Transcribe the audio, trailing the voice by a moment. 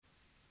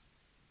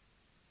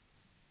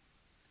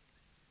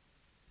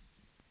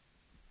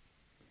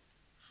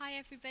Hi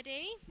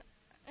everybody.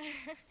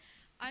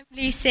 I'm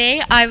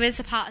Lucy. I was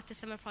a part of the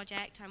summer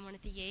project. I'm one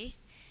of the youth.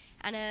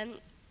 And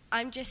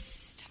I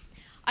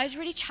was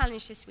really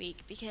challenged this week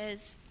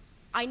because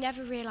I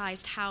never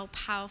realised how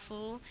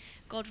powerful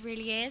God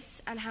really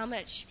is and how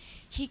much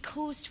he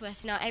calls to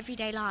us in our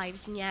everyday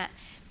lives, and yet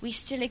we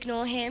still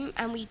ignore him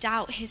and we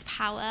doubt his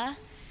power.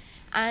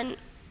 And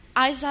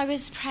as I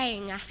was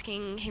praying,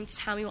 asking him to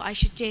tell me what I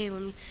should do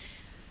and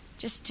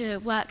just to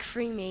work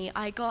through me,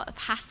 I got a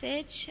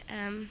passage,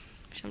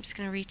 which I'm just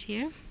going to read to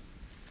you,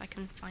 if I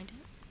can find it.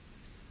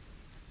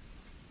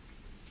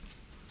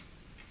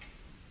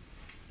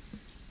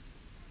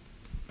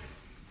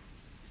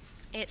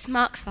 It's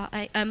Mark 4,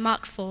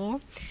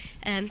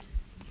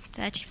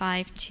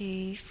 35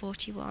 to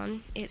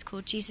 41. It's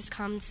called Jesus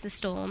Calms the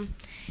Storm.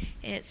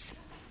 It's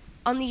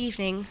on the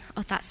evening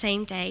of that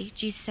same day,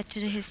 Jesus said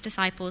to his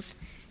disciples,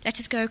 "Let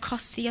us go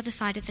across to the other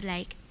side of the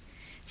lake."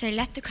 So he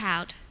left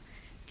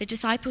the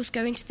disciples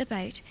go into the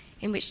boat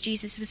in which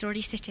Jesus was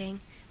already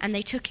sitting, and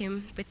they took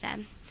him with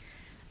them.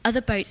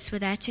 Other boats were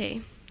there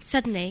too.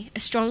 Suddenly, a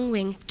strong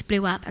wind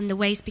blew up, and the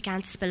waves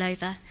began to spill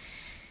over,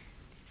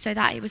 so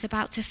that it was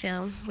about to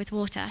fill with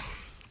water.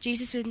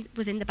 Jesus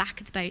was in the back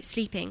of the boat,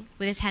 sleeping,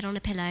 with his head on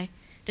a pillow.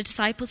 The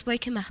disciples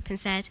woke him up and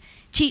said,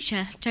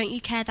 "Teacher, don't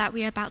you care that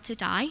we are about to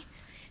die?"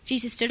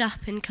 Jesus stood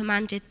up and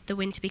commanded the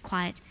wind to be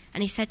quiet,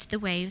 and he said to the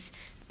waves,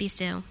 "Be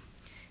still."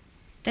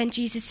 Then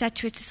Jesus said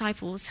to his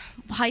disciples,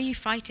 "Why are you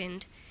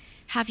frightened?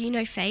 Have you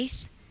no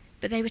faith?"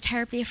 But they were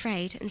terribly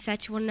afraid and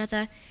said to one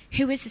another,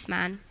 "Who is this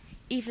man?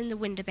 Even the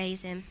wind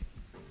obeys him."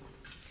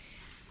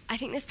 I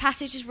think this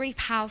passage is really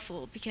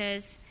powerful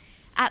because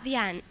at the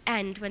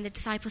end, when the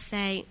disciples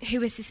say,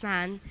 "Who is this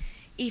man?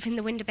 Even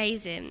the wind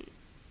obeys him,"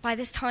 by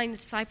this time the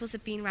disciples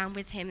have been around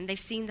with him and they've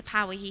seen the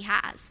power he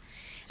has,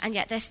 and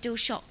yet they're still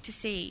shocked to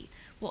see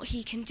what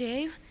he can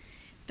do.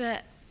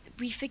 But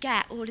we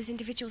forget all as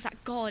individuals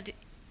that God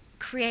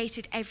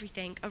created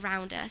everything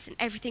around us and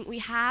everything we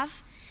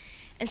have.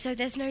 And so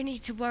there's no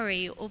need to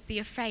worry or be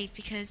afraid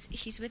because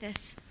he's with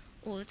us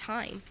all the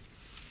time.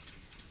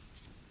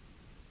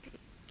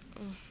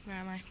 Oh, where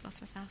am I?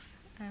 Lost myself.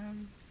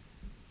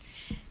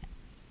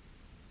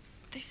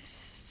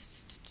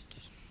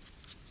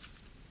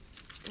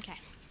 Okay.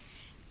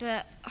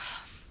 But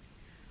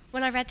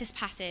when I read this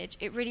passage,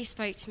 it really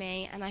spoke to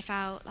me, and I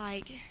felt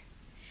like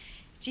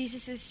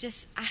Jesus was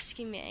just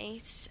asking me,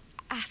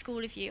 ask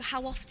all of you,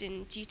 how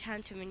often do you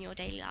turn to him in your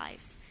daily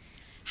lives?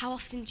 How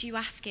often do you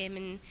ask him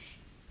and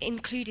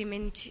include him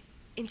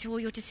into all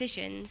your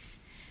decisions?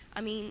 I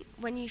mean,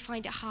 when you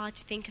find it hard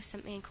to think of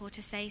something or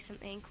to say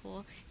something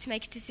or to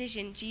make a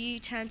decision, do you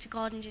turn to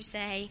God and just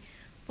say,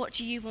 "What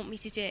do you want me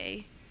to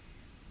do?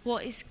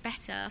 What is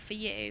better for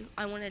you?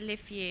 I want to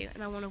live for you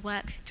and I want to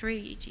work through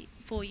you,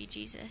 for you,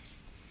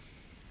 Jesus."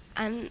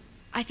 And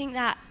I think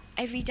that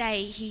every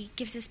day he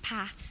gives us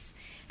paths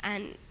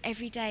and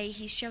every day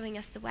he's showing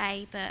us the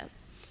way, but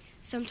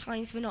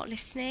sometimes we're not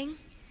listening.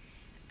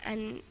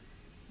 And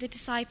the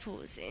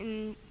disciples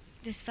in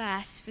this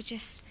verse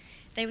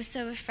they were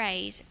so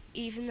afraid,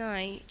 even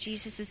though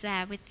Jesus was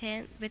there with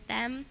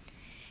them.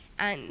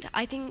 And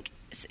I think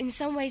in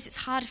some ways it's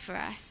harder for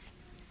us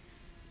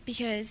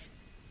because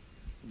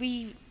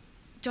we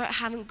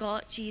haven't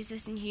got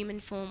Jesus in human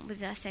form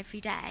with us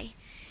every day,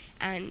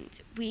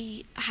 and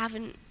we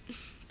haven't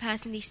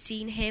personally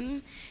seen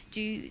him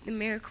do the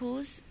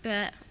miracles,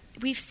 but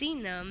we've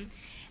seen them.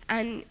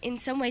 And in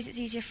some ways it's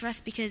easier for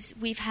us because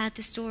we've heard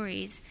the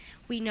stories,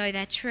 we know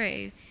they're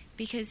true,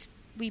 because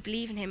we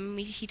believe in him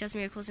and he does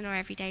miracles in our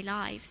everyday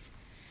lives,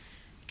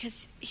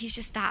 because he's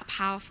just that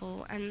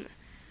powerful. And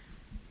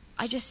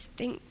I just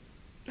think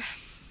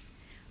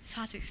it's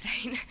hard to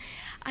explain.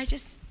 I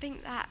just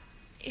think that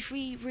if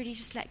we really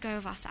just let go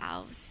of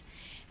ourselves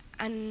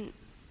and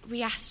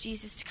we ask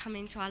Jesus to come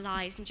into our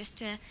lives and just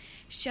to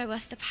show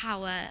us the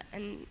power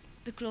and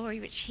the glory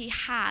which he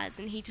has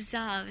and he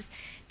deserves,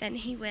 then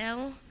he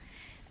will.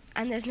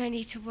 And there's no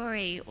need to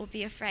worry or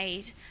be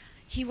afraid.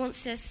 He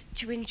wants us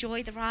to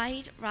enjoy the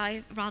ride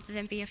rather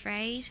than be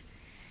afraid.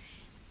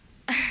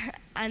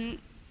 And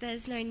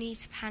there's no need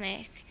to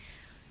panic.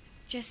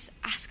 Just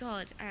ask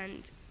God,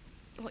 and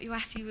what you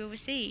ask you will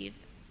receive,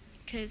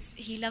 because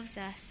he loves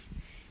us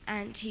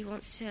and he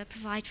wants to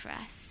provide for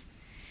us.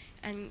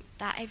 And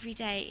that every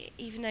day,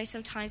 even though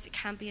sometimes it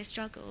can be a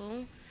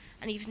struggle,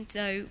 and even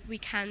though we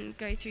can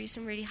go through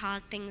some really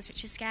hard things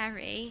which are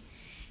scary,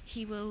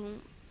 he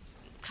will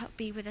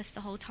be with us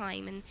the whole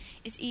time. And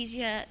it's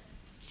easier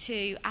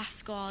to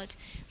ask God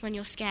when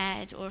you're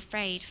scared or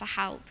afraid for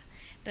help.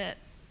 But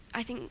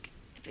I think,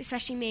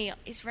 especially me,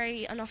 it's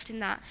very unoften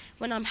that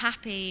when I'm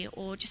happy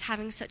or just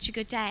having such a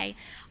good day,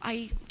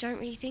 I don't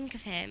really think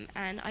of him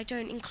and I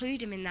don't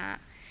include him in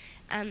that.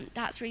 And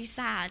that's really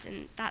sad,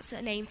 and that's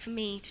an aim for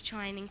me to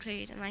try and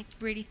include. And I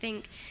really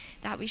think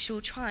that we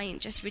should try and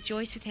just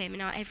rejoice with him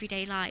in our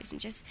everyday lives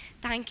and just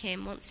thank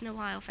him once in a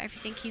while for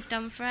everything he's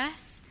done for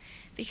us,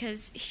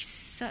 because he's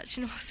such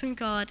an awesome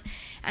God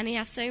and he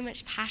has so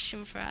much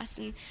passion for us,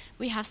 and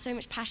we have so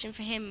much passion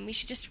for him. We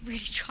should just really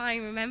try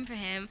and remember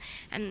him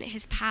and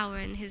his power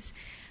and his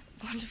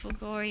wonderful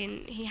glory,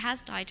 and he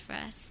has died for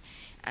us.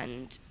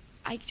 And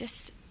I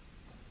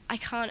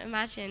can't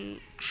imagine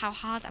how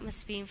hard that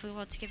must have been for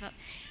God to give up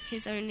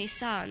his only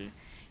son,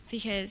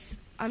 because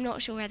I'm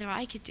not sure whether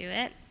I could do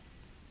it,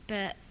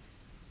 but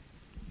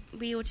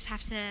we all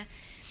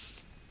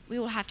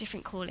have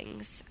different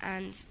callings,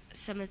 and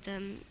some of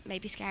them may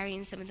be scary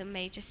and some of them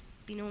may just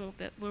be normal,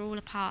 but we're all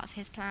a part of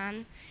his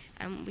plan,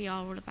 and we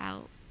are all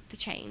about the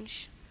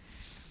change.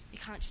 We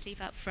can't just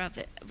leave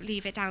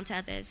it down to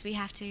others. We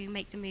have to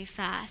make the move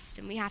first,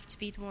 and we have to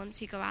be the ones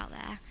who go out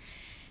there.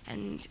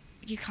 And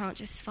you can't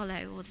just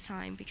follow all the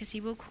time, because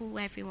he will call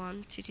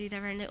everyone to do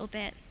their own little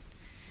bit.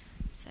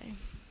 So.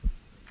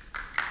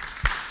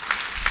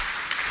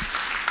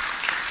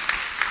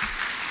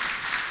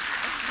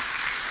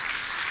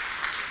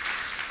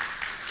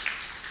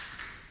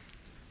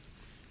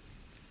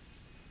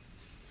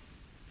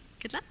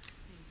 Good luck.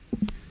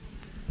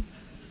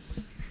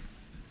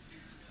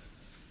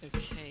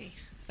 Okay.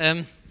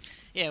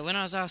 When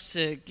I was asked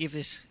to give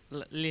this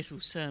little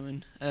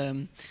sermon,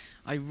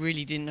 I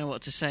really didn't know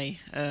what to say.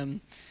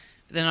 Then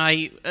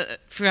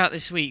throughout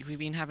this week, we've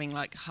been having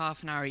like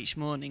half an hour each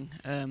morning,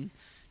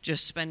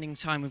 just spending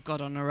time with God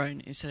on our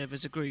own instead of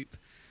as a group.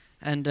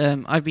 And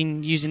I've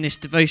been using this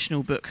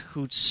devotional book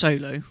called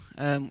Solo,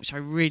 which I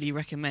really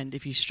recommend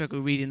if you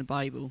struggle reading the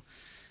Bible,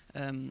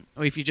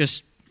 or if you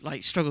just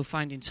struggle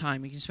finding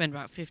time. You can spend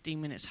about 15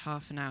 minutes,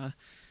 half an hour.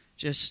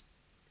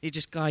 It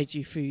just guides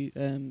you through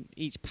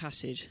each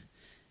passage.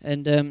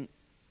 And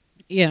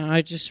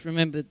I just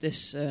remembered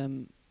this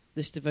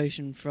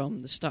devotion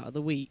from the start of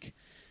the week,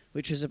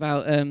 which was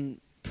about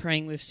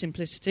praying with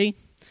simplicity.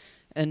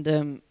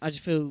 And I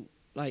just feel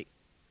like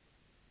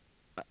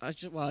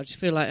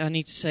I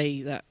need to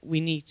say that we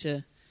need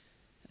to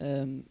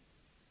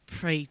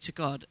pray to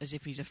God as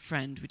if he's a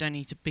friend. We don't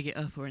need to big it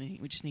up or anything.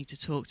 We just need to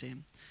talk to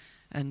him.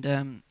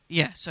 And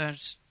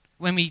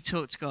when we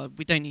talk to God,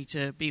 we don't need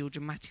to be all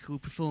dramatical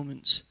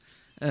performance.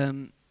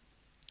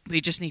 We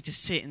just need to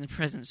sit in the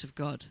presence of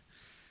God.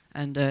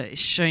 And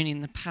it's shown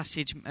in the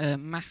passage,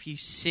 Matthew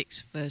 6,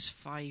 verse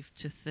 5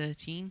 to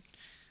 13,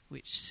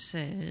 which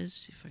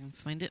says, if I can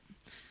find it,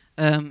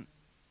 and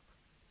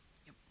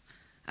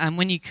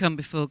when you come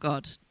before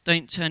God,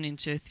 don't turn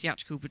into a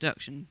theatrical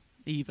production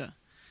either.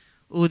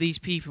 All these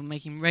people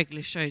making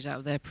regular shows out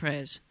of their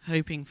prayers,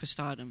 hoping for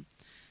stardom.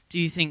 Do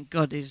you think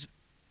God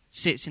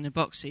sits in a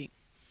box seat?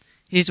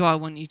 Here's what I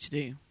want you to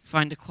do.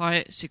 Find a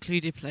quiet,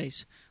 secluded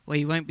place where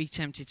you won't be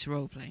tempted to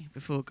roleplay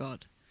before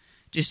God.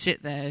 Just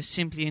sit there as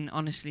simply and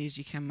honestly as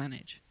you can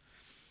manage.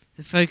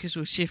 The focus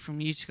will shift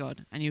from you to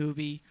God, and you'll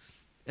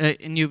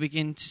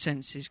begin to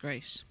sense his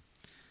grace.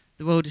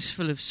 The world is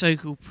full of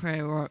so-called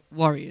prayer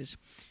warriors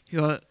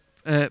who are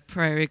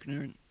prayer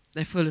ignorant.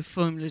 They're full of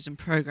formulas and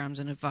programs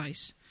and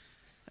advice,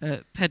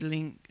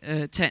 peddling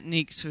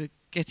techniques for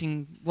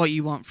getting what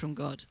you want from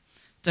God.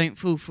 Don't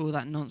fall for all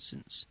that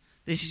nonsense.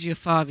 This is your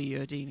Father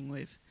you are dealing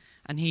with,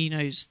 and he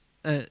knows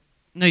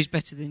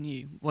better than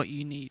you what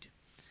you need.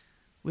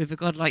 With a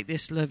God like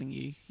this loving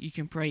you, you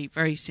can pray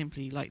very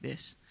simply like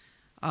this.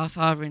 Our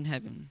Father in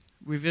heaven,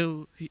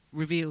 reveal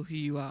who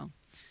you are.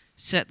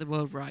 Set the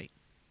world right.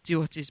 Do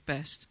what is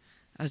best,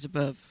 as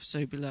above,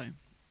 so below.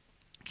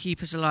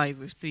 Keep us alive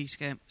with 3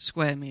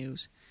 square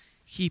meals.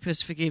 Keep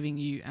us forgiving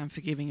you and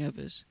forgiving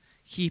others.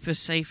 Keep us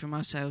safe from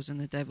ourselves and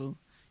the devil.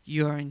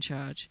 You are in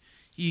charge.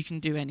 You can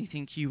do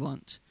anything you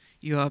want.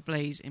 You are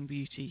ablaze in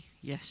beauty.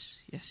 Yes,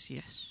 yes,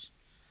 yes.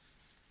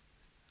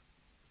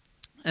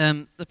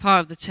 The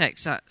part of the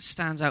text that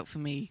stands out for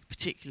me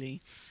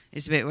particularly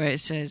is the bit where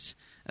it says,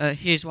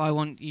 here's what I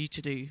want you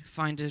to do.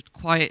 Find a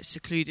quiet,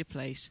 secluded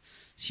place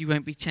so you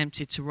won't be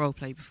tempted to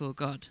roleplay before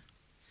God.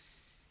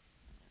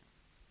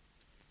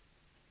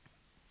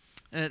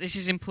 This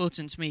is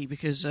important to me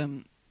because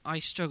I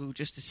struggle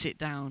just to sit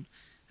down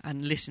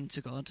and listen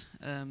to God.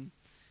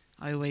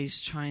 I always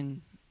try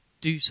and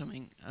do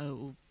something,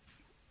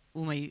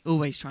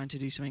 always trying to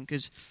do something,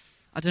 because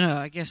I don't know,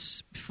 I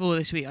guess before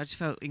this week I just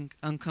felt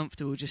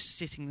uncomfortable just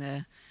sitting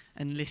there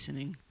and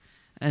listening.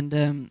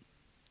 And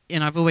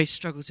I've always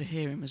struggled to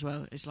hear him as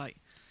well. It's like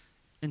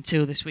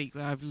until this week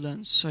where I've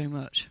learned so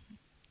much.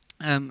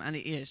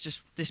 It's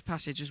just this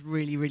passage has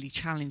really, really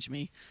challenged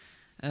me.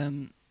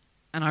 And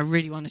I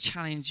really want to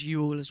challenge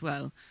you all as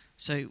well.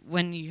 So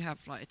when you have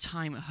a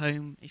time at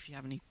home, if you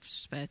have any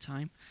spare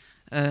time,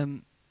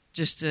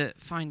 just to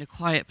find a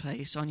quiet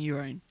place on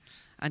your own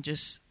and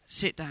just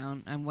sit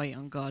down and wait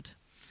on God.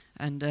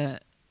 And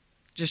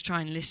just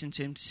try and listen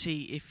to him to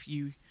see if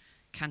you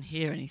can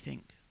hear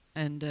anything.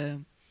 And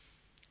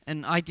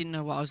I didn't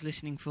know what I was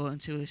listening for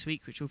until this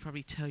week, which we'll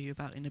probably tell you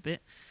about in a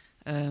bit.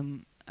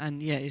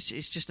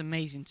 It's just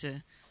amazing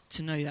to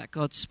know that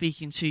God's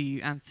speaking to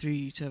you and through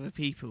you to other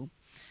people.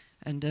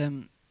 And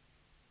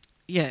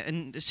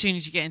and as soon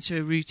as you get into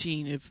a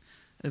routine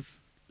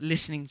of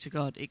listening to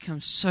God, it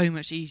comes so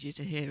much easier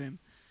to hear him,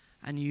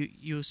 and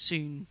you'll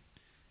soon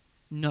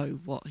know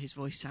what his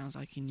voice sounds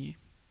like in you.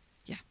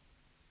 Yeah.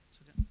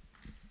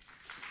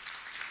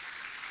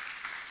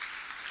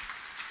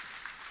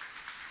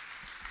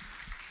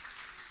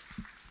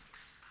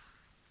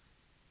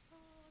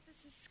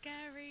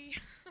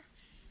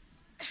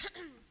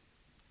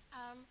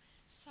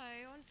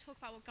 to talk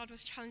about what God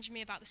was challenging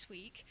me about this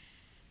week.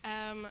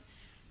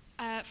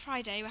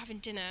 Friday, we're having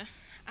dinner,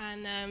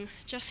 and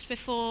just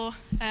before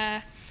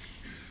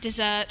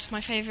dessert,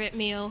 my favourite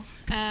meal,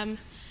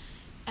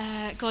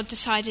 God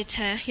decided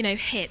to,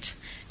 hit,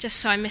 just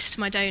so I missed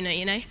my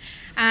donut,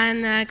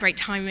 and great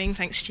timing,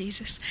 thanks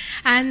Jesus.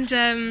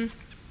 And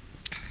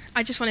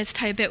I just wanted to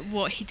tell you a bit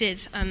what he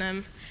did,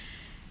 and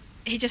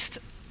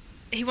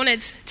he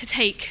wanted to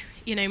take,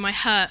 my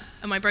hurt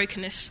and my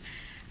brokenness,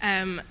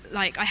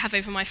 like I have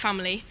over my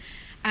family,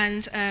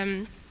 and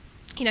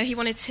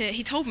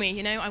he told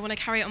me, I want to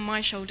carry it on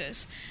my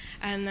shoulders,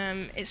 and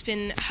it's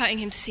been hurting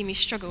him to see me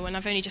struggle, and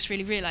I've only just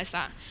really realised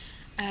that.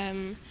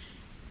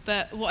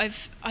 But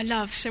what I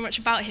love so much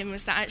about him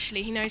was that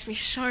actually he knows me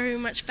so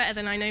much better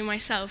than I know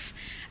myself,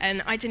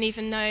 and I didn't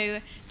even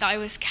know that I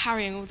was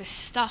carrying all this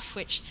stuff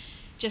which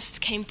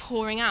just came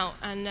pouring out,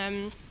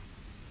 and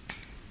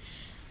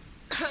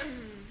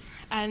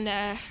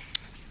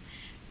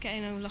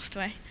getting all lost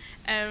away.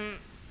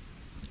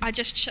 I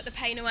just shut the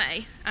pain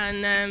away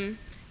and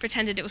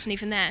pretended it wasn't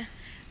even there.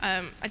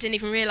 I didn't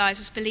even realise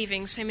I was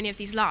believing so many of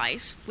these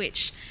lies,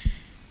 which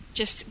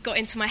just got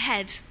into my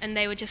head, and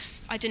they were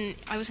just, I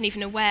wasn't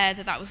even aware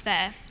that was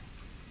there.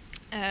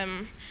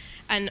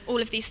 And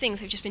all of these things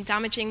have just been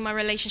damaging my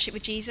relationship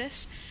with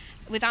Jesus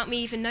without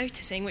me even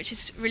noticing, which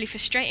is really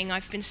frustrating.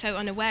 I've been so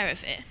unaware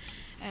of it.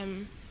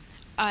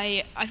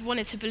 I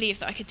wanted to believe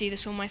that I could do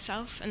this all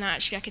myself, and that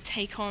actually I could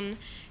take on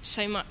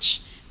so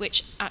much,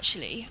 which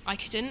actually I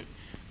couldn't.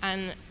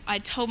 And I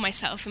told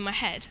myself in my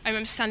head, I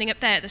remember standing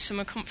up there at the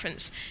summer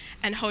conference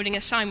and holding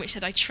a sign which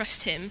said I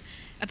trust him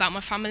about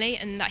my family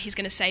and that he's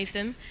going to save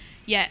them.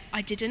 Yet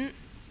I didn't.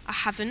 I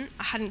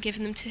hadn't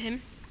given them to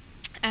him.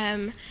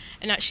 And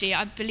actually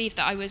I believed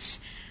that I was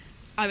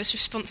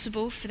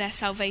responsible for their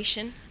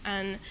salvation,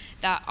 and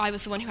that I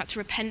was the one who had to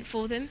repent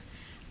for them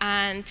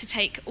and to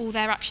take all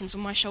their actions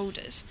on my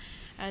shoulders.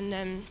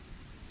 And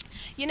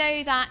you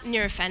know that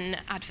Nurofen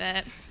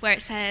advert where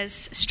it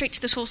says straight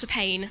to the source of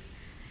pain?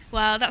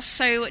 Well, that's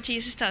so what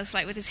Jesus does,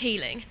 like with his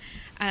healing,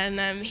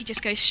 and he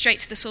just goes straight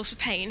to the source of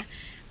pain.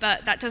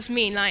 But that does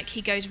mean like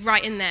he goes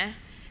right in there.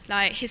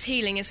 Like his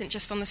healing isn't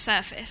just on the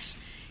surface.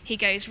 He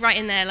goes right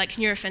in there like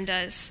Nurofen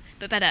does,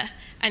 but better.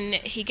 And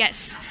he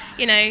gets,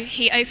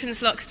 he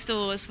opens locked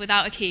doors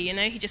without a key,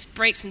 he just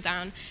breaks them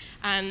down,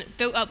 and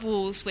built up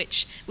walls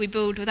which we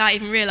build without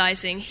even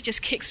realising. He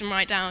just kicks them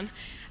right down.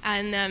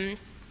 And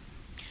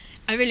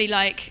I really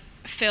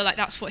feel like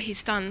that's what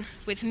he's done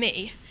with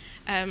me.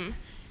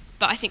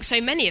 But I think so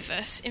many of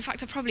us, in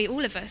fact, probably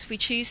all of us, we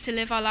choose to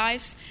live our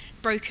lives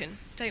broken,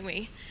 don't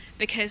we?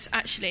 Because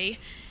actually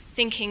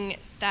thinking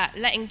that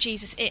letting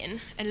Jesus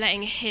in and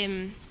letting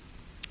him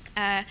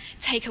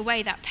take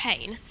away that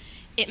pain,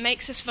 it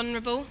makes us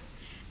vulnerable,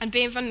 and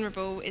being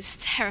vulnerable is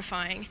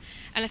terrifying.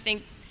 And I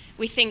think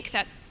we think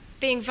that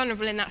being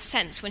vulnerable in that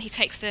sense, when he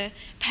takes the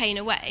pain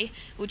away,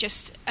 will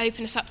just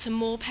open us up to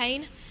more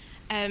pain.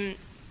 But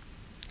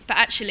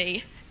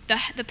actually,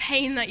 the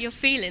pain that you're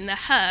feeling, the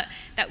hurt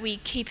that we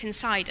keep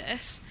inside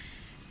us,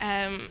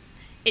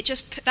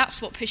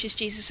 that's what pushes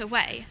Jesus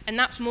away, and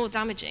that's more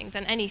damaging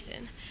than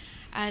anything.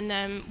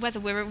 And whether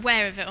we're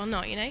aware of it or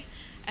not,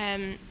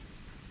 and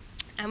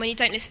when you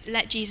don't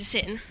let Jesus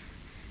in,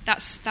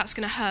 that's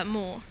going to hurt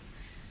more,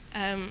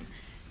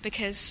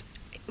 because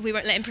we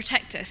won't let him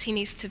protect us. He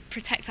needs to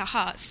protect our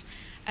hearts,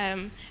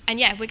 and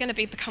we're going to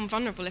become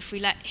vulnerable if we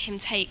let him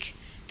take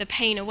the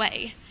pain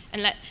away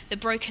and let the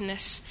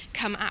brokenness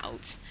come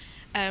out.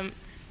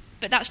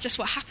 But that's just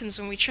what happens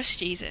when we trust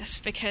Jesus,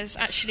 because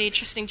actually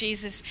trusting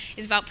Jesus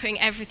is about putting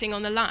everything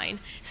on the line.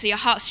 So your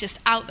heart's just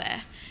out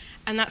there,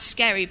 and that's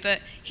scary, but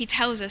he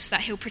tells us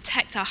that he'll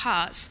protect our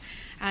hearts,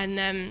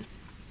 and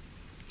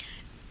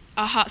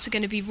our hearts are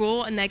going to be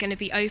raw and they're going to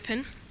be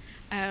open,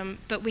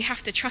 but we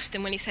have to trust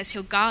him when he says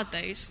he'll guard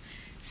those.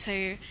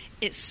 So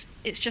it's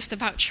just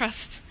about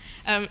trust.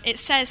 It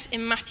says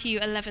in Matthew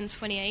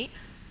 11:28,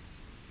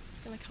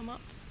 going to come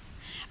up.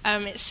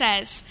 It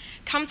says,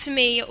 "Come to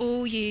me,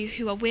 all you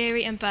who are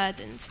weary and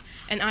burdened,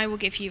 and I will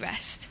give you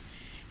rest.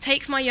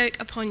 Take my yoke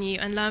upon you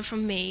and learn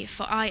from me,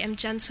 for I am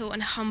gentle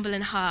and humble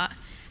in heart,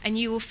 and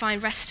you will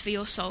find rest for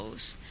your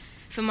souls.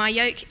 For my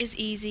yoke is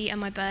easy and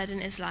my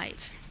burden is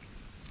light."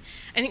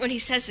 I think when he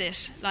says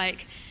this,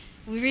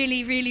 we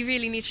really, really,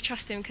 really need to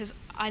trust him, because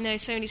I know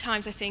so many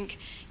times I think,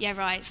 yeah,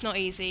 right, it's not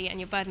easy and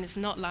your burden is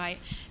not light.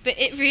 But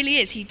it really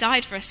is. He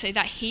died for us so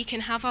that he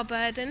can have our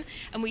burden,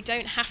 and we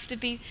don't have to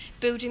be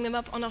building them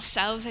up on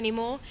ourselves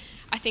anymore.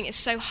 I think it's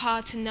so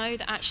hard to know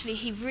that actually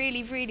he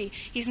really, really,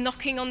 he's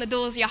knocking on the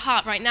doors of your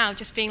heart right now,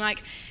 just being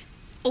like,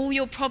 all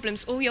your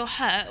problems, all your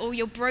hurt, all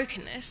your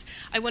brokenness,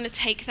 I want to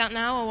take that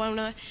now. I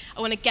want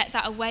to get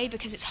that away,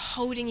 because it's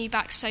holding you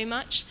back so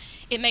much.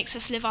 It makes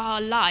us live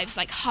our lives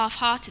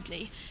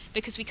half-heartedly,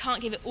 because we can't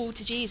give it all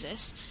to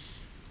Jesus.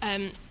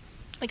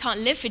 We can't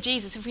live for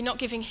Jesus if we're not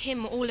giving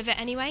him all of it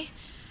anyway.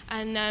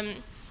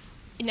 And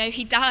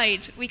he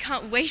died. We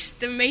can't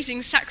waste the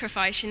amazing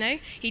sacrifice.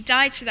 He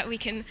died so that we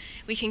can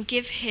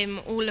give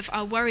him all of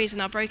our worries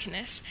and our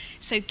brokenness.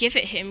 So give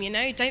it him.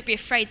 Don't be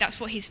afraid.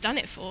 That's what he's done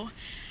it for.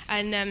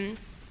 And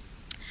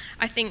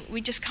I think we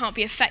just can't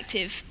be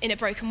effective in a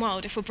broken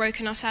world if we're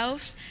broken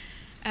ourselves.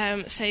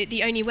 So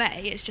the only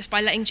way is just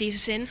by letting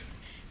Jesus in,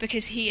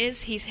 because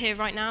he's here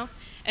right now.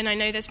 And I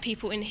know there's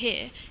people in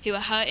here who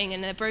are hurting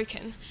and they're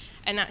broken.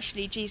 And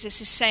actually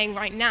Jesus is saying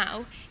right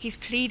now, he's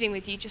pleading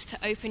with you just to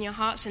open your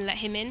hearts and let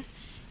him in,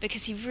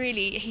 because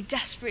he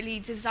desperately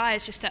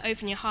desires just to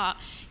open your heart,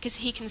 because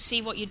he can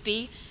see what you'd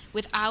be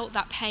without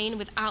that pain,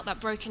 without that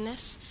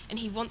brokenness, and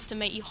he wants to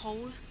make you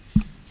whole.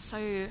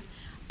 So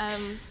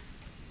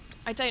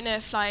I don't know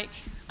if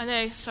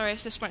sorry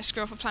if this might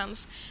screw up our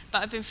plans,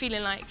 but I've been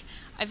feeling like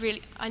I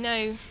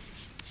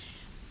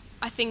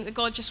think that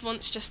God just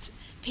wants just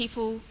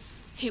people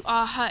who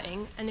are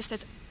hurting, and if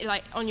there's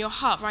on your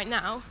heart right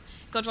now,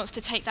 God wants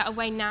to take that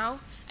away now.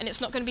 And it's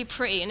not going to be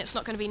pretty and it's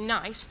not going to be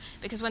nice,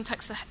 because when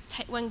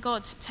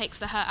God takes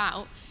the hurt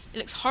out, it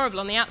looks horrible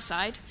on the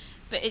outside,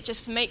 but it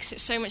just makes it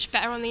so much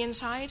better on the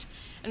inside.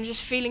 And I'm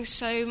just feeling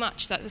so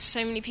much that there's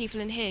so many people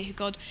in here who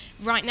God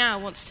right now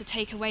wants to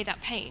take away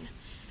that pain.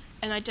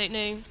 And I don't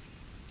know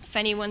if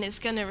anyone is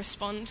going to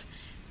respond,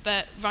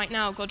 but right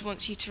now God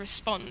wants you to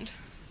respond.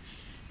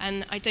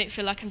 And I don't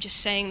feel like I'm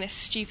just saying this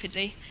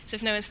stupidly. So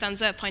if no one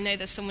stands up, I know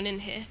there's someone in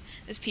here.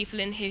 There's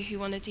people in here who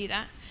want to do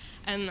that.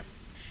 And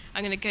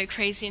I'm going to go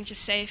crazy and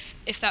just say,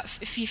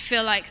 if you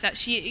feel like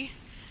that's you,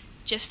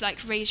 just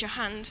raise your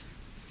hand,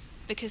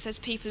 because there's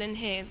people in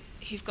here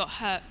who've got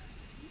hurt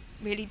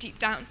really deep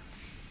down.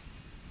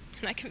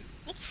 And I can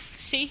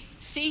see.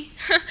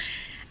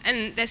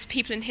 And there's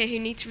people in here who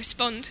need to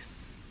respond.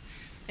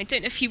 I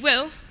don't know if you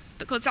will,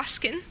 but God's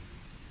asking.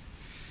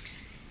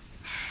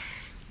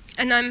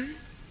 And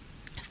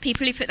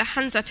people who put their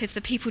hands up, if the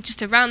people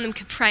just around them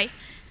could pray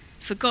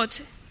for God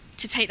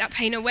to take that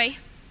pain away.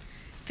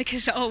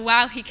 Because, oh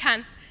wow, he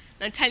can.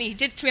 And I'm telling you, he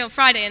did it to me on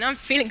Friday and I'm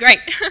feeling great.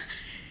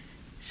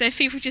 So if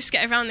people just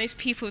get around those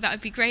people, that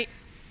would be great.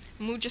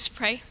 And we'll just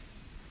pray.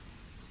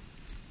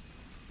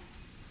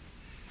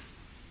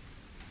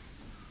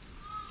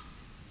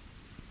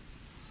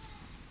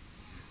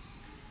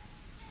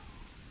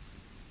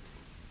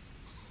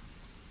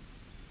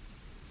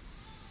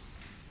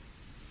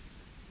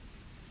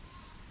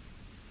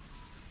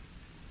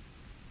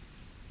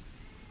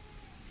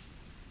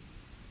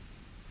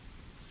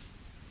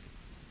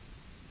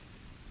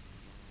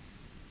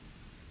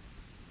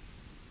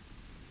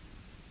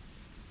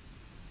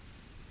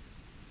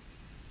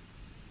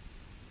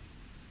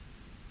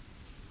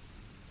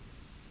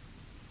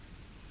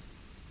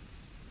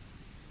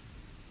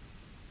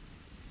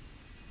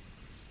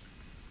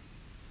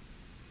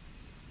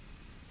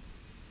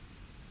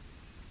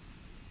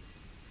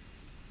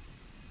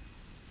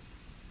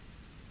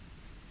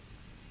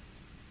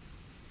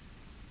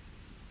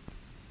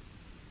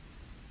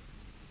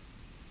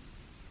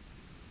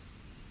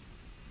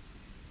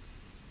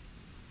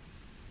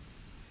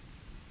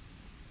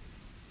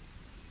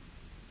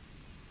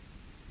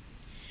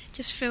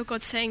 Just feel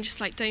God saying,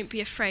 don't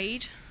be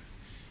afraid.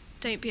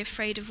 Don't be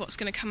afraid of what's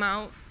going to come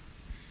out,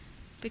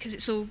 because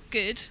it's all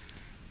good.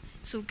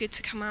 It's all good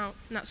to come out,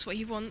 and that's what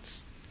he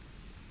wants.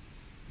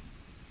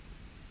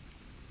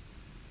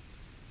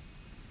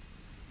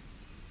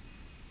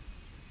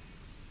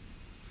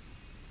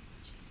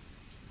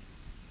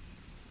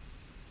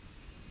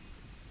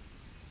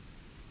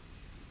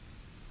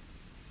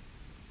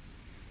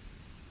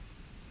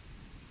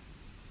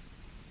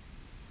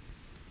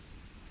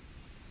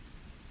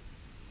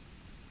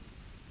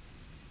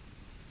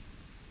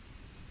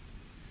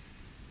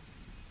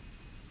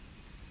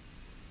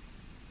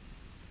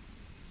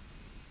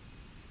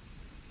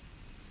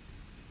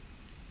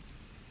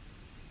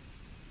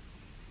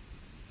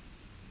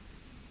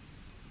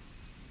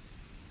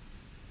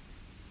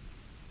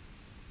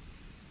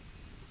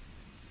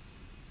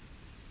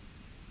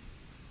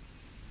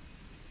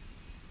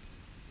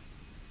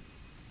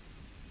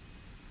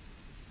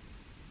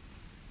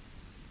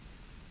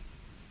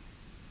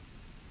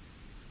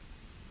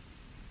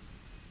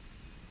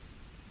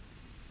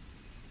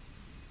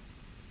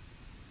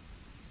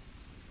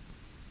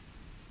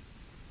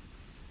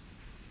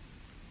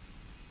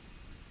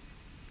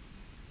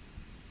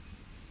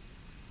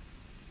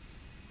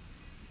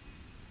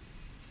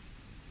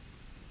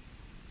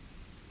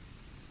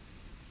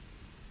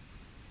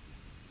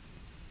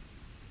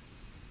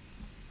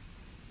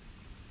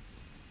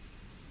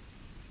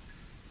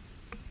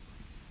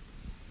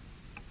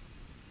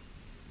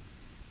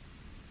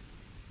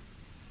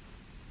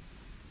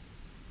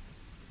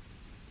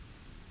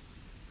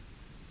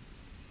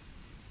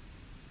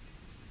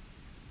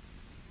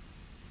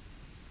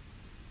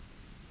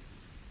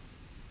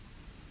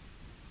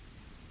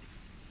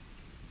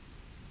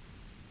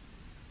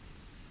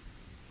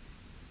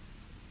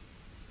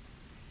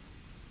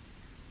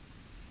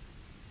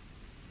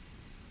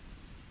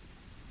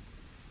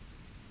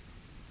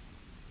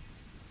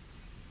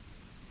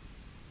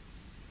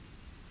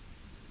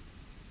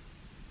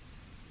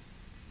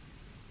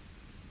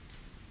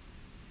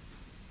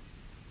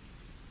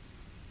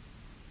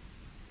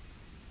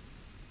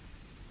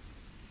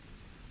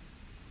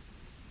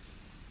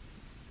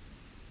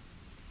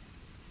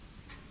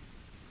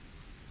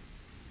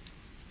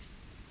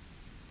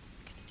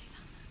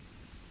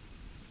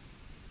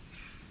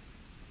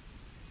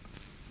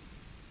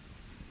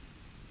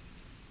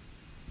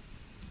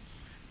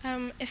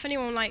 If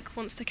anyone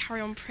wants to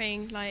carry on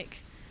praying,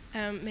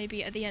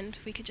 maybe at the end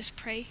we could just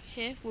pray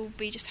here. We'll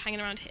be just hanging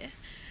around here.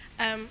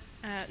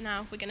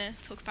 Now we're going to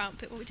talk about a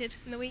bit what we did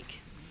in the week.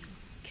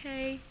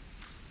 Okay,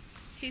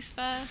 who's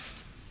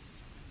first?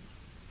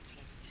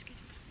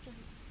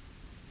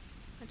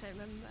 I don't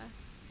remember.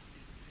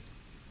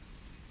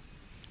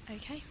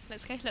 Okay,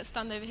 let's go. Let's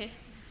stand over here.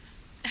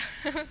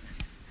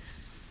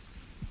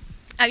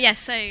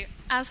 So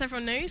as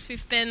everyone knows,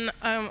 we've been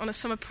on a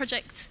summer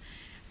project,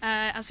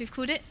 as we've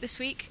called it this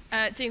week,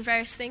 doing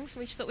various things.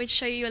 We just thought we'd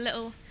show you a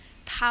little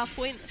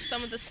PowerPoint of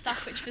some of the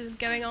stuff which was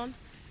going on.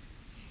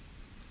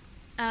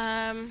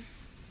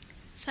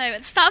 So at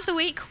the start of the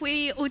week,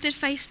 we all did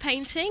face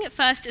painting. At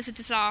first, it was a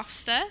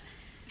disaster.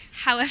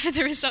 However,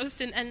 the results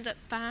didn't end up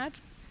bad.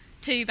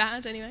 Too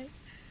bad, anyway.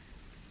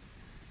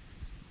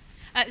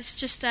 It's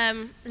just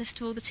a list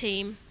of all the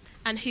team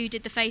and who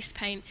did the face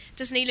paint.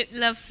 Doesn't he look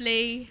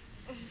lovely?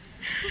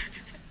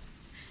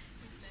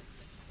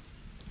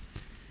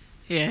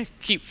 Yeah,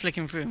 keep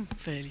flicking through them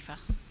fairly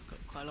fast.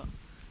 Got quite a lot.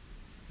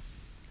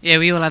 Yeah,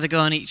 we all had to go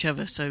on each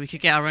other so we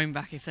could get our own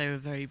back if they were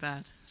very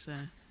bad. So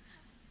I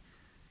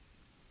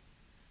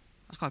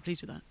was quite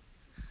pleased with that.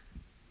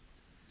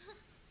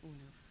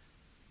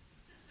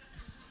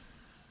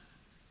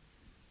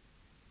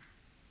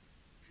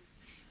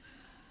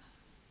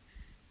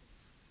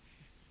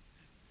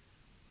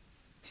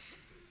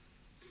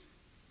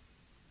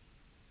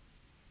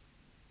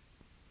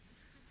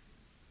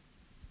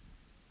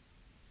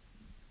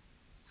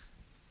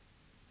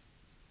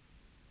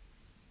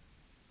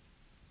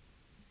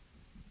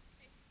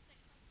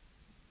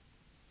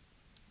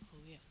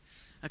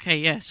 Okay,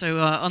 yeah, so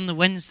on the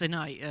Wednesday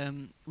night,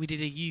 we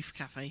did a youth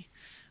cafe,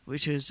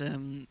 which was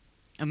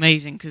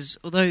amazing, because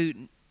although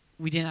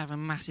we didn't have a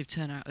massive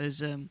turnout, there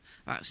was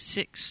about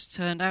 6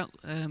 turned out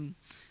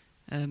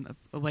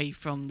away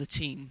from the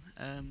team,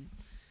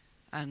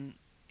 and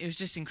it was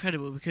just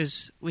incredible,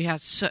 because we had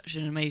such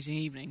an amazing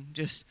evening.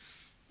 It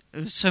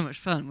was so much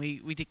fun.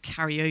 We did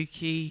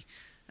karaoke,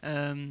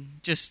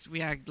 we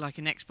had like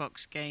an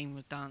Xbox game,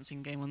 a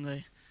dancing game on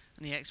the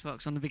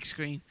Xbox on the big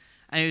screen,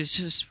 and it was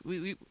just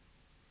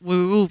we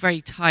were all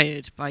very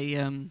tired by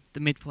the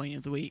midpoint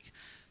of the week,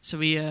 so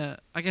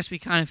I guess we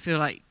kind of feel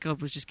like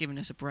God was just giving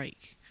us a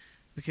break,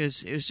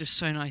 because it was just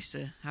so nice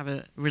to have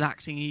a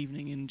relaxing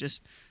evening and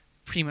just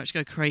pretty much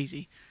go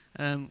crazy,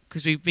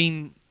 because we've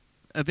been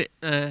a bit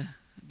of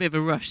a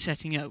rush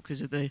setting up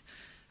because of the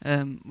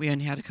we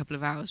only had a couple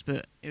of hours,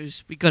 but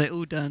we got it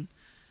all done,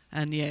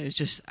 and yeah, it was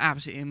just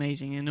absolutely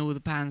amazing, and all the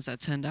bands that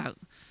turned out,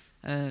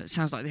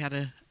 sounds like they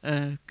had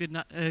a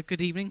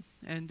good evening,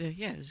 and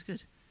yeah, it was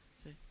good.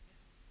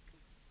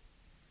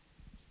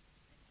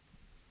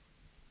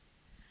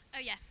 Oh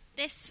yeah,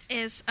 this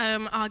is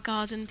our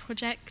garden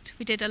project.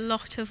 We did a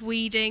lot of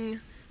weeding.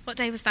 What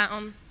day was that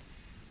on?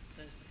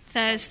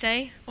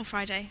 Thursday or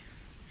Friday?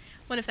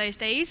 One of those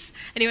days.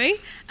 Anyway,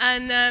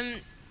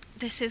 and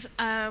this is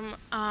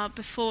our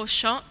before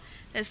shot.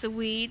 There's the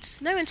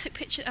weeds. No one took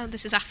pictures. Oh,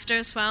 this is after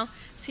as well.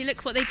 See,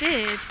 look what they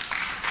did.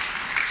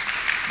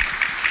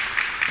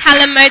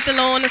 Callum mowed the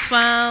lawn as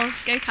well.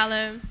 Go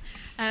Callum.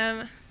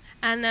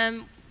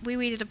 And we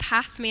weeded a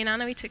path, me and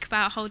Anna. We took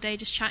about a whole day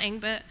just chatting,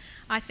 but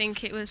I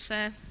think it was,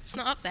 it's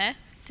not up there.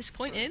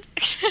 Disappointed.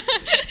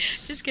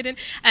 Just kidding.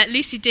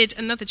 Lucy did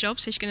another job,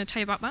 so she's going to tell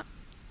you about that.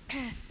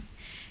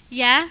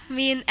 Yeah,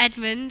 me and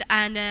Edmund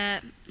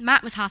and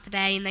Matt was half the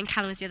day, and then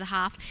Callum was the other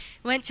half.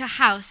 We went to a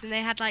house, and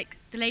they had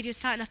the lady was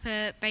starting up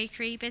a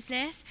bakery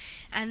business,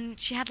 and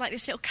she had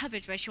this little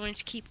cupboard where she wanted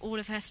to keep all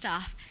of her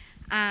stuff,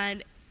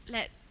 and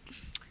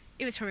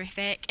it was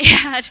horrific.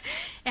 It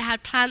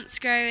had plants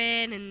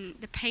growing, and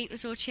the paint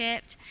was all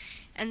chipped,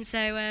 and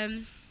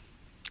so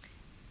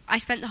I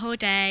spent the whole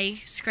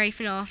day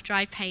scraping off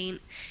dry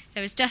paint.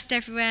 There was dust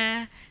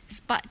everywhere,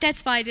 dead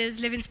spiders,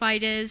 living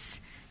spiders,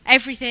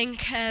 everything.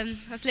 I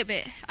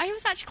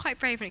was actually quite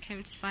brave when it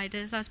came to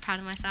spiders. I was proud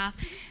of myself,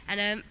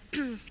 and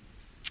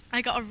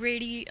I got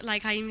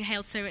I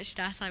inhaled so much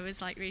dust. I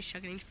was really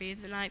struggling to breathe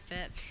at the night,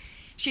 but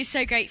she was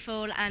so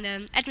grateful,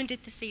 and Edmund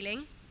did the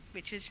ceiling,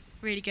 which was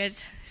really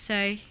good.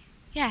 So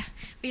yeah,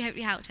 we hope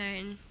we helped her,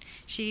 and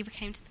she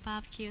came to the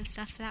barbecue and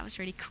stuff, so that was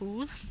really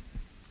cool.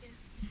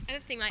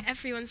 Another thing,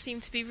 everyone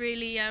seemed to be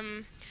really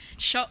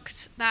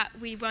shocked that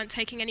we weren't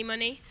taking any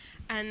money,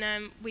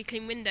 and we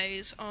cleaned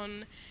windows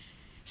on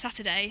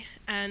Saturday,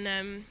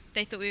 and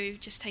they thought we were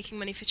just taking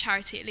money for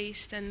charity at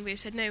least, and we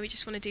said no, we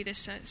just want to do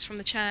this, it's from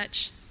the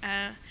church,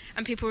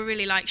 and people were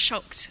really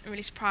shocked and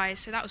really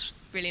surprised, so that was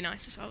really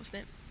nice as well,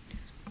 wasn't it?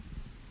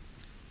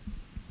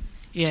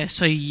 Yeah,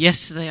 so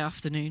yesterday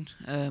afternoon,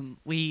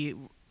 we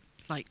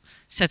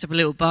set up a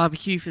little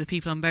barbecue for the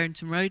people on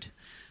Berrington Road,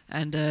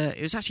 and it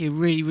was actually a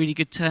really, really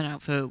good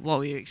turnout for what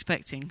we were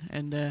expecting.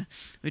 And we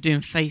were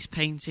doing face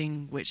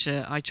painting, which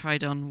I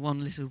tried on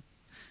one little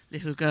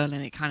girl,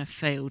 and it kind of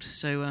failed.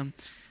 So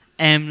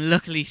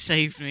luckily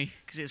saved me,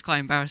 because it was quite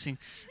embarrassing.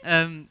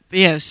 But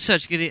yeah, it was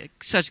such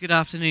a good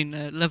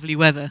afternoon, lovely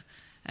weather,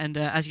 and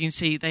as you can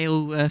see, they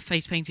all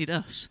face painted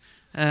us,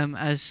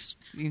 as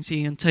you can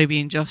see on Toby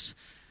and Joss.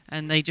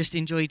 and they just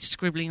enjoyed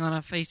scribbling on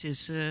our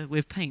faces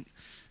with paint,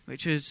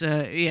 which was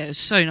it was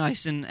so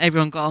nice, and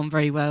everyone got on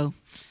very well,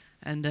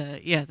 and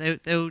they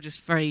were all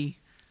just very,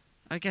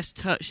 I guess,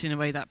 touched in a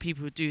way that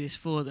people would do this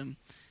for them,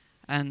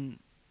 and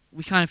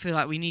we kind of feel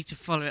like we need to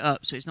follow it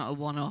up so it's not a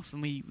one-off,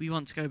 and we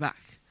want to go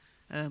back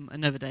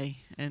another day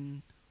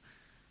and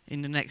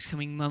in the next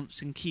coming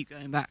months and keep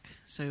going back,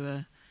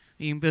 so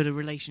we can build a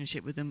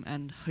relationship with them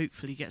and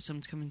hopefully get some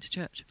to come into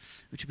church,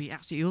 which would be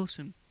absolutely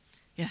awesome.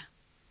 Yeah.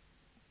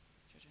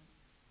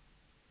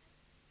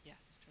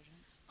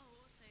 Oh,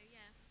 also, yeah,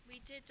 we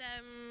did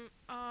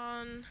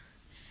on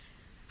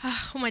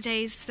all my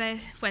days,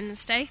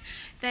 Wednesday,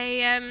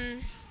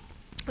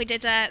 we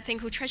did a thing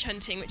called treasure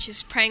hunting, which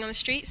is praying on the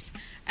streets.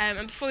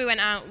 And before we went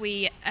out,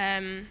 we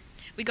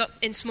got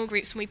in small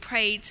groups and we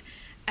prayed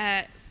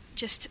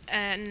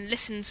and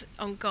listened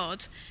on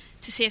God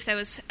to see if there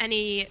was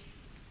any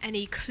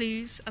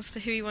clues as to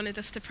who he wanted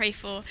us to pray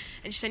for,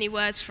 and just any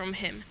words from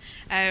him.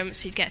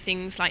 So you'd get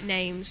things like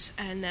names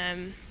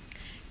and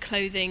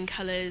clothing,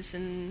 colours,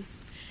 and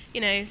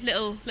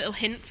little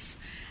hints,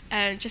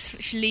 just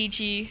which lead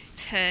you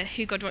to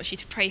who God wants you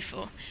to pray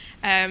for.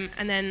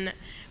 And then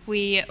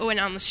we all went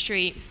out on the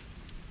street,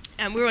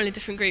 and we were all in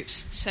different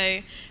groups. So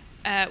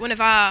one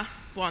of our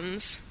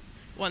ones,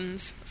 that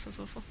sounds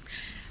awful.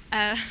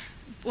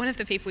 One of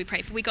the people we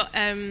prayed for, we got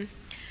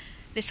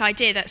this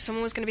idea that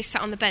someone was going to be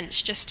sat on the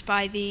bench just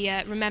by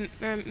the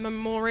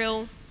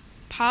memorial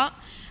part,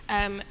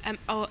 an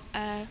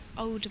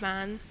old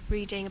man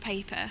reading a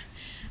paper,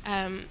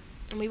 and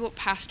we walked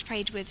past,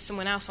 prayed with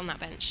someone else on that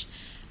bench,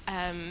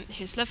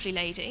 who's a lovely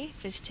lady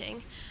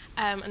visiting,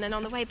 and then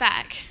on the way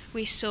back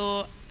we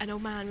saw an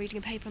old man reading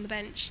a paper on the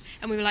bench,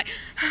 and we were like,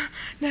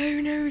 no,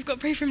 we've got to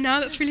pray for him now,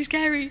 that's really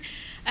scary.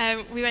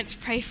 We went to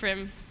pray for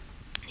him.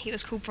 He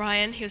was called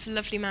Brian. He was a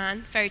lovely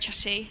man, very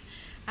chatty,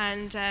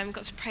 and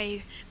got to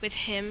pray with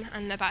him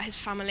and about his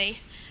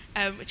family,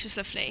 which was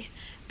lovely.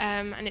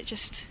 And it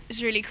just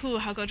is really cool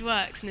how God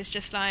works, and it's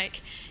just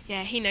like,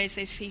 he knows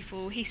those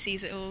people, he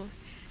sees it all,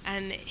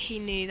 and he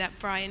knew that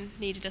Brian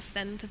needed us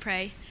then to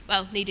pray,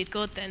 needed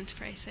God then to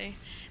pray, so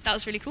that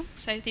was really cool.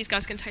 So these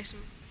guys can tell some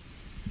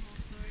more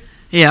stories.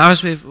 Yeah, I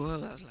was with, whoa,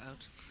 that was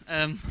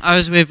loud. I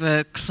was with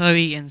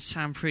Chloe and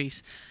Sam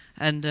Priest,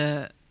 and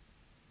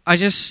I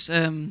just...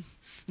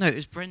 No, it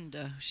was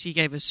Brenda. She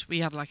gave us, we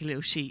had like a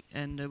little sheet,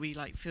 and we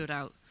like filled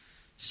out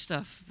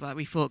stuff that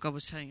we thought God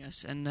was telling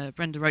us, and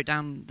Brenda wrote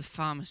down the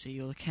pharmacy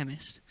or the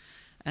chemist,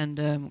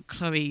 and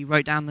Chloe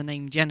wrote down the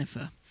name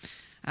Jennifer,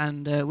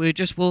 and we were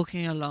just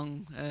walking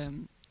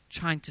along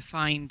trying to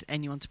find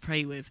anyone to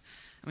pray with,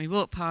 and we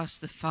walked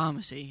past the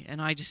pharmacy,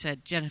 and I just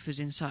said, Jennifer's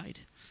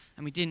inside,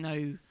 and we didn't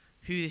know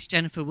who this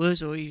Jennifer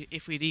was or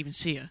if we'd even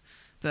see her,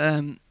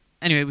 but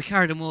anyway, we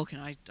carried on walking.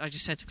 I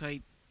just said to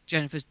Chloe,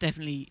 Jennifer's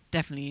definitely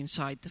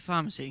inside the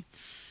pharmacy.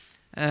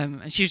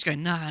 And she was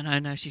going,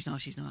 no, she's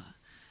not.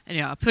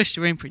 Anyway, I pushed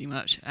her in pretty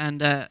much, and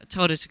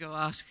told her to go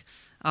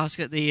ask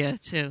at the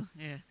till.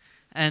 Yeah.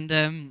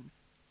 And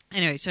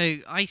anyway, so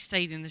I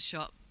stayed in the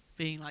shop,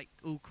 being like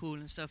all cool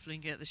and stuff,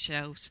 looking at the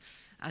shelves,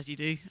 as you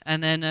do.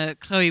 And then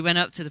Chloe went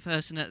up to the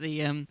person at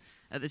the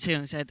till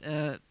and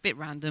said, bit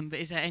random, but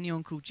is there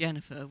anyone called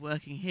Jennifer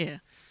working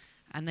here?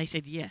 And they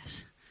said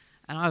yes.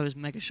 And I was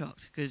mega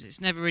shocked, because it's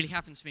never really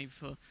happened to me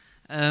before.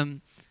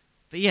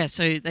 But yeah,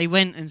 so they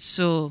went and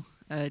saw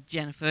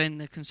Jennifer in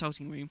the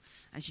consulting room,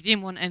 and she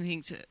didn't want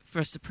anything for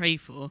us to pray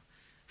for.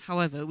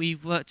 However, we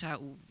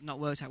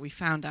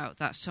found out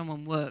that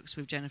someone works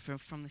with Jennifer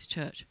from this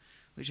church,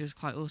 which was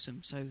quite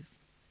awesome. So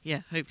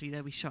yeah, hopefully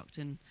they'll be shocked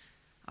and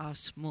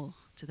ask more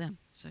to them.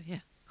 So yeah,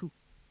 cool.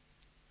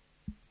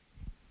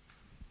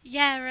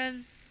 Yeah,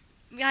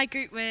 my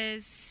group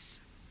was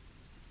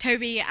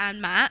Toby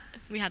and Matt.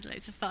 We had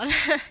loads of fun.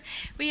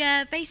 We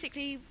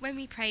basically, when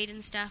we prayed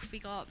and stuff, we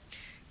got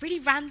really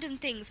random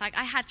things. Like,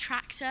 I had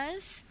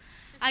tractors.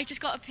 I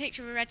just got a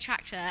picture of a red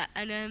tractor,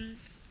 and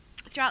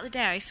throughout the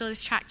day I saw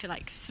this tractor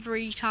like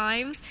 3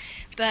 times,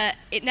 but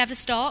it never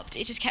stopped.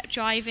 It just kept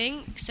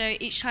driving, so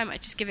each time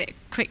I'd just give it a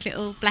quick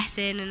little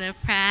blessing and a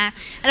prayer.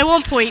 And at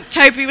one point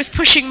Toby was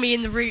pushing me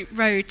in the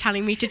road,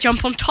 telling me to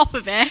jump on top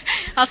of it.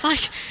 I was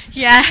like,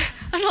 yeah,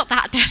 I'm not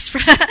that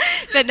desperate.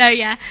 But no,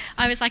 yeah,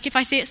 I was like, if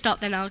I see it stop,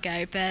 then I'll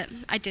go. But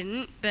I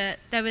didn't. But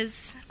there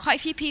was quite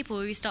a few people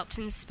we stopped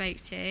and spoke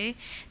to.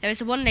 There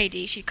was one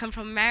lady, she'd come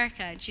from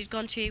America, and she'd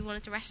gone to one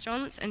of the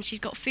restaurants, and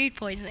she'd got food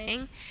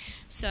poisoning.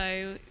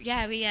 So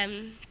yeah, we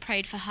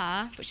prayed for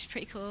her, which is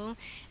pretty cool.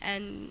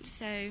 And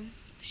so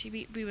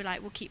we were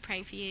like, we'll keep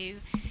praying for you.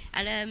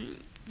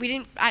 And we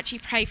didn't actually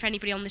pray for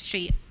anybody on the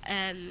street.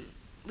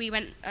 We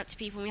went up to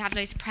people and we had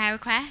loads of prayer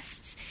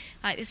requests.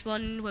 Like this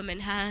one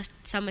woman, her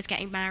son was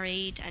getting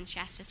married, and she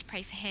asked us to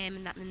pray for him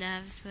and that the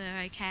nerves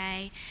were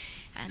okay.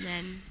 And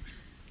then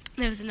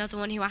there was another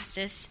one who asked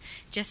us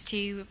just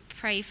to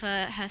pray for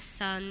her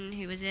son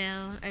who was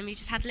ill, and we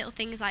just had little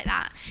things like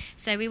that.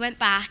 So we went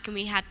back and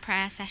we had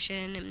prayer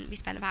session, and we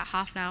spent about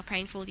half an hour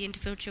praying for all the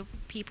individual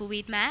people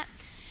we'd met.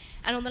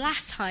 And on the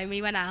last time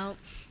we went out,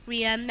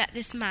 we met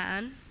this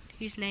man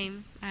whose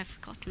name I've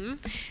forgotten,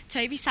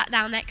 Toby sat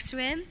down next to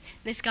him.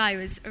 This guy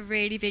was a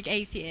really big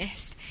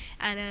atheist,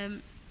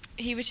 and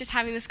he was just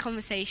having this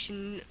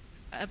conversation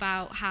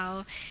about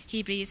how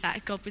he believes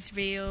that God was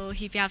real,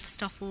 he'd be able to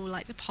stop all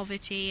like the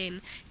poverty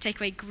and take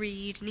away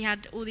greed, and he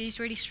had all these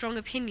really strong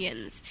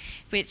opinions,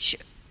 which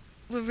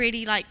were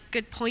really like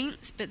good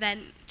points. But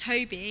then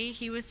Toby,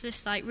 he was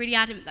just like really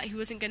adamant that he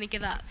wasn't going to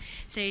give up.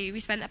 So we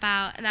spent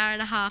about an hour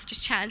and a half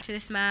just chatting to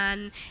this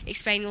man,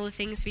 explaining all the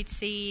things we'd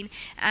seen.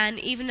 And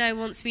even though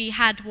once we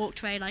had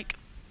walked away like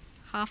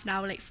half an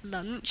hour late for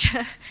lunch,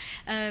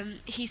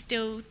 he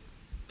still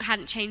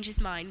hadn't changed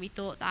his mind. We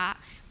thought that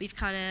we've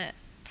kind of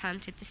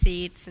planted the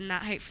seeds, and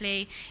that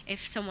hopefully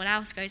if someone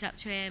else goes up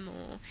to him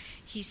or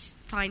he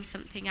finds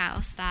something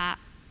else, that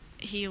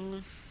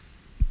he'll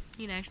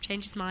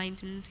change his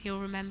mind and he'll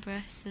remember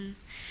us. And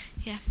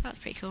yeah, that's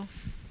pretty cool.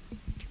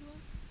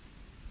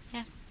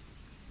 Yeah.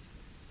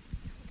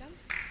 Done?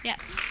 Yeah.